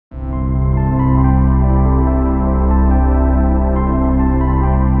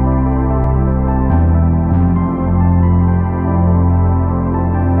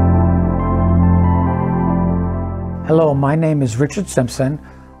Hello, my name is Richard Simpson.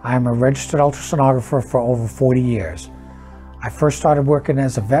 I am a registered ultrasonographer for over 40 years. I first started working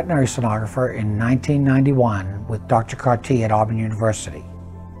as a veterinary sonographer in 1991 with Dr. Carty at Auburn University.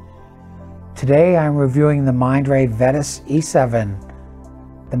 Today I am reviewing the Mindray Vetus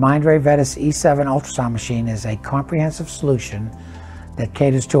E7. The Mindray Vetus E7 ultrasound machine is a comprehensive solution that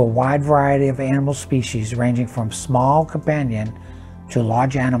caters to a wide variety of animal species ranging from small companion to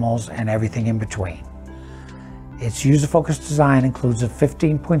large animals and everything in between. Its user-focused design includes a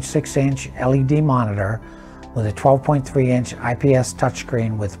 15.6-inch LED monitor with a 12.3-inch IPS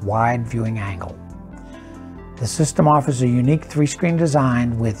touchscreen with wide viewing angle. The system offers a unique three-screen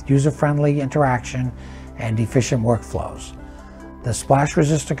design with user-friendly interaction and efficient workflows. The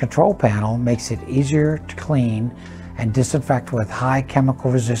splash-resistant control panel makes it easier to clean and disinfect with high chemical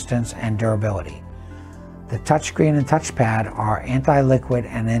resistance and durability. The touchscreen and touchpad are anti-liquid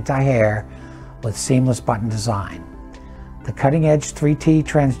and anti-hair with seamless button design. The cutting-edge 3T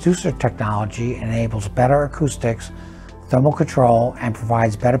transducer technology enables better acoustics, thermal control, and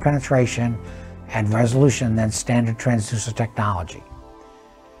provides better penetration and resolution than standard transducer technology.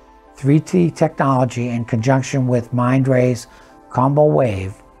 3T technology in conjunction with Mindray's Combo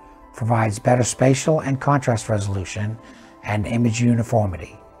Wave provides better spatial and contrast resolution and image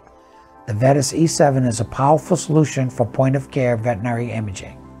uniformity. The Vetus E7 is a powerful solution for point-of-care veterinary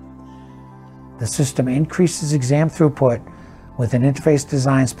imaging. The system increases exam throughput with an interface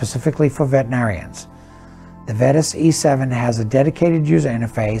designed specifically for veterinarians. The Vetus E7 has a dedicated user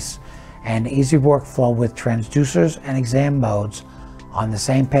interface and easy workflow with transducers and exam modes on the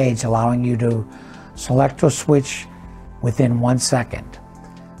same page, allowing you to select or switch within 1 second.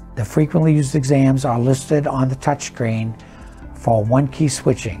 The frequently used exams are listed on the touchscreen for one-key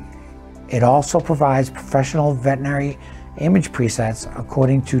switching. It also provides professional veterinary image presets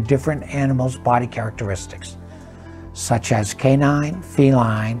according to different animals' body characteristics, such as canine,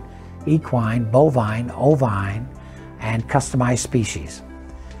 feline, equine, bovine, ovine, and customized species.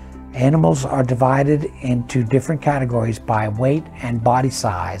 Animals are divided into different categories by weight and body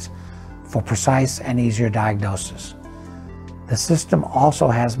size for precise and easier diagnosis. The system also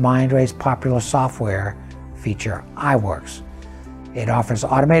has Mindray's popular software feature, iWorks. It offers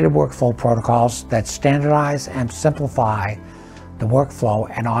automated workflow protocols that standardize and simplify the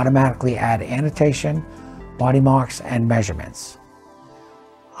workflow and automatically add annotation, body marks, and measurements.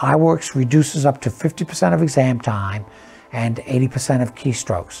 iWorks reduces up to 50% of exam time and 80% of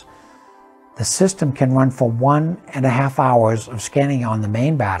keystrokes. The system can run for 1.5 hours of scanning on the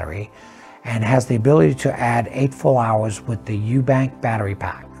main battery and has the ability to add 8 full hours with the U-Bank battery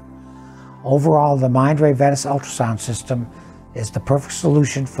pack. Overall, the Mindray Vetus ultrasound system is the perfect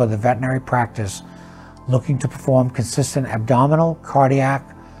solution for the veterinary practice looking to perform consistent abdominal,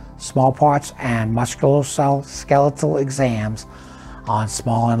 cardiac, small parts, and musculoskeletal exams on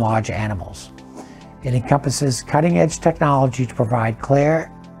small and large animals. It encompasses cutting-edge technology to provide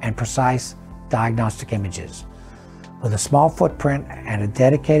clear and precise diagnostic images. With a small footprint and a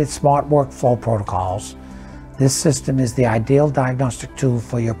dedicated smart workflow protocols, this system is the ideal diagnostic tool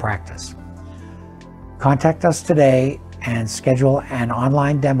for your practice. Contact us today and schedule an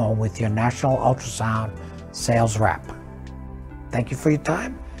online demo with your National Ultrasound sales rep. Thank you for your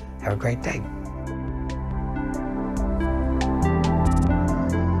time. Have a great day.